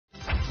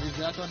Is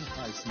that one?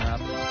 I snap.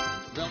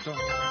 Delta.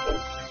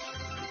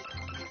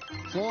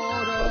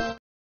 Photo.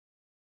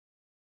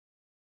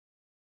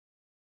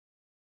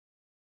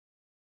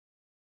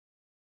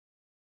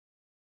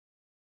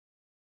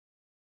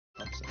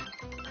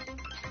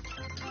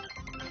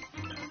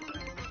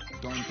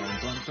 Dun, dun,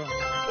 dun, dun.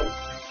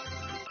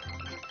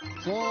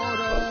 4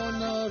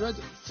 on red,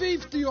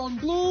 50 on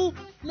blue,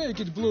 make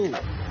it blue.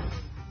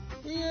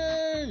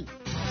 Yay!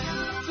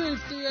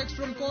 50x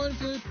from coin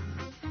flip.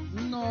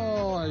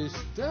 Nice,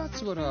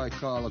 that's what I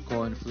call a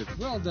coin flip.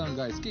 Well done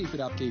guys, keep it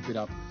up, keep it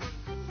up.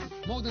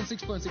 More than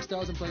 6.6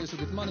 thousand players who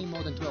get money,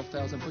 more than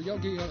 12,000 for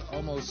Yogi,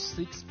 almost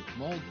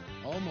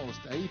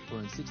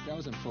 8.6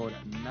 thousand for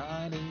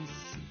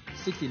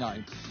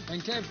 1969.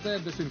 And Kev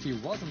said the swim fee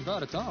wasn't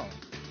bad at all.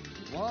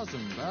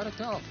 Wasn't bad at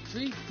all.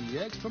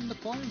 50x from the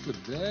coin flip.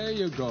 There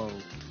you go.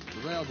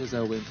 Well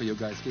deserved win for you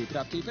guys. Keep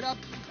it up,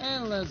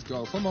 and let's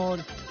go for more.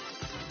 Is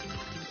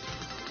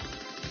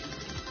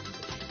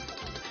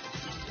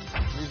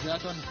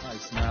that one? I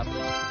snap.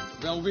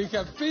 Well, we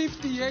have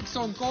 50x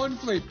on coin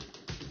flip.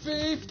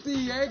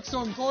 50x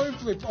on coin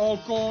flip. Oh,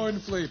 coin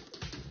flip.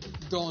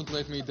 Don't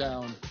let me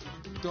down.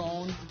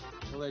 Don't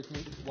let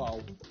me. Wow.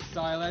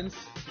 Silence.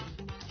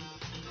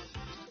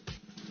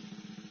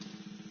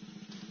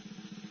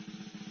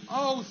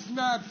 Oh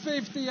snap,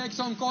 50x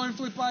on coin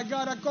flip, I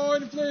got a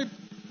coin flip!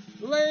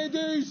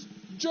 Ladies,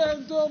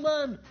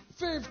 gentlemen,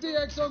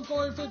 50x on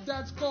coin flip,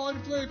 that's coin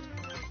flip!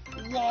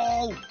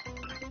 Wow!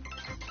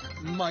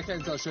 My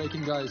hands are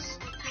shaking guys,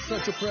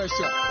 such a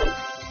pressure.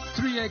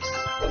 3x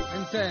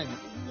and 10,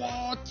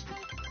 what?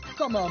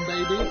 Come on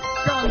baby,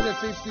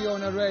 150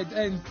 on a red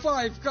and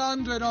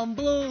 500 on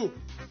blue!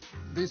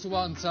 This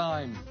one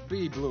time,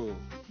 be blue,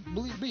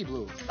 be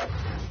blue.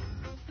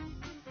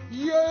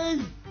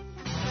 Yay!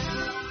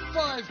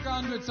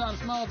 500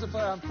 times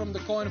multiplier from the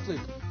coin flip.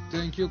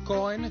 Thank you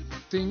coin,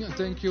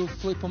 thank you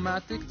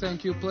Flipomatic,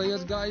 thank you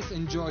players guys,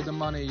 enjoy the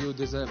money, you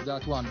deserve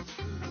that one.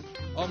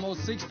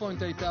 Almost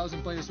 6.8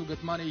 thousand players who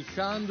get money,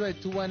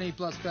 120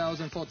 plus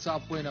thousand for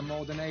top winner,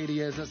 more than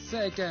 80 as a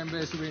second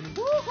best win.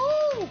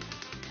 Woohoo!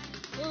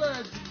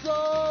 Let's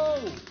go!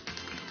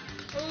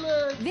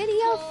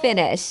 Video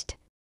finished.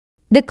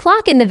 The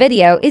clock in the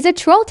video is a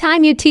Troll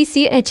Time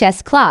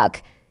UTC-HS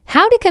clock.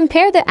 How to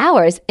compare the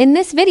hours in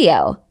this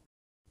video.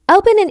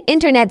 Open an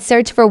internet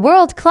search for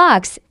world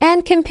clocks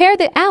and compare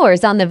the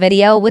hours on the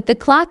video with the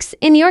clocks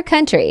in your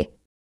country.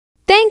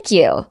 Thank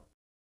you.